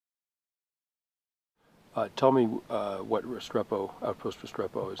Tell me what Restrepo, Outpost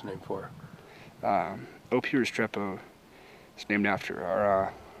Restrepo is named for. OP Restrepo is named after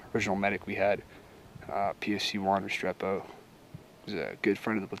our original medic we had, PFC Juan Restrepo. He was a good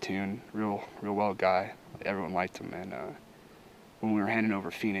friend of the platoon, real well guy. Everyone liked him, and when we were handing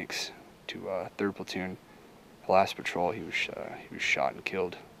over Phoenix to 3rd Platoon, the last patrol, he was shot and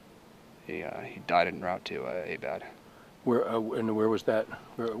killed. He died en route to ABAD. Where was that?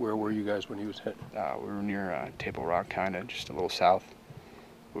 Where were you guys when he was hit? We were near Table Rock, kind of just a little south.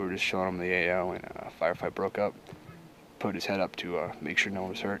 We were just showing him the AO, and a firefight broke up. Put his head up to make sure no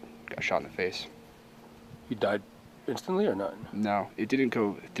one was hurt. Got shot in the face. He died instantly or not? No, it didn't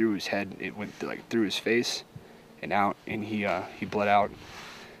go through his head. It went through his face and out, and he bled out.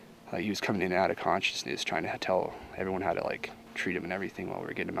 He was coming in and out of consciousness, trying to tell everyone how to treat him and everything while we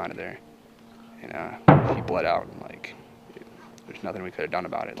were getting him out of there. And he bled out, and there's nothing we could have done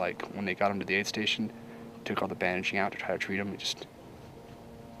about it. When they got him to the aid station, took all the bandaging out to try to treat him. He just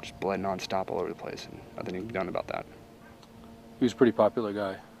bled nonstop all over the place, and nothing can be done about that. He was a pretty popular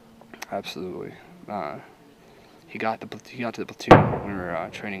guy. Absolutely. He got to the platoon when we were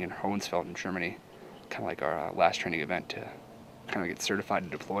training in Hohensfeld in Germany, kind of like our last training event to kind of get certified to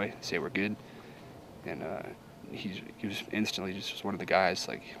deploy, say we're good. And he was instantly just one of the guys,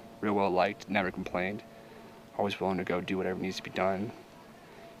 real well liked, never complained, always willing to go do whatever needs to be done.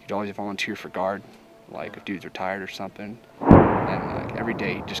 He'd always volunteer for guard, if dudes were tired or something. And every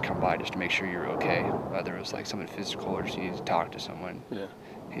day he'd just come by just to make sure you're okay, whether it was something physical or just you needed to talk to someone. Yeah.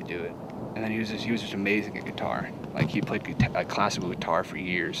 He'd do it. And then he was just amazing at guitar. He played classical guitar for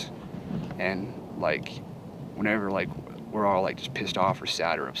years. And whenever we're all just pissed off or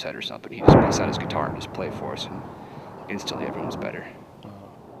sad or upset or something, he just busts out his guitar and just play for us, and instantly everyone's better.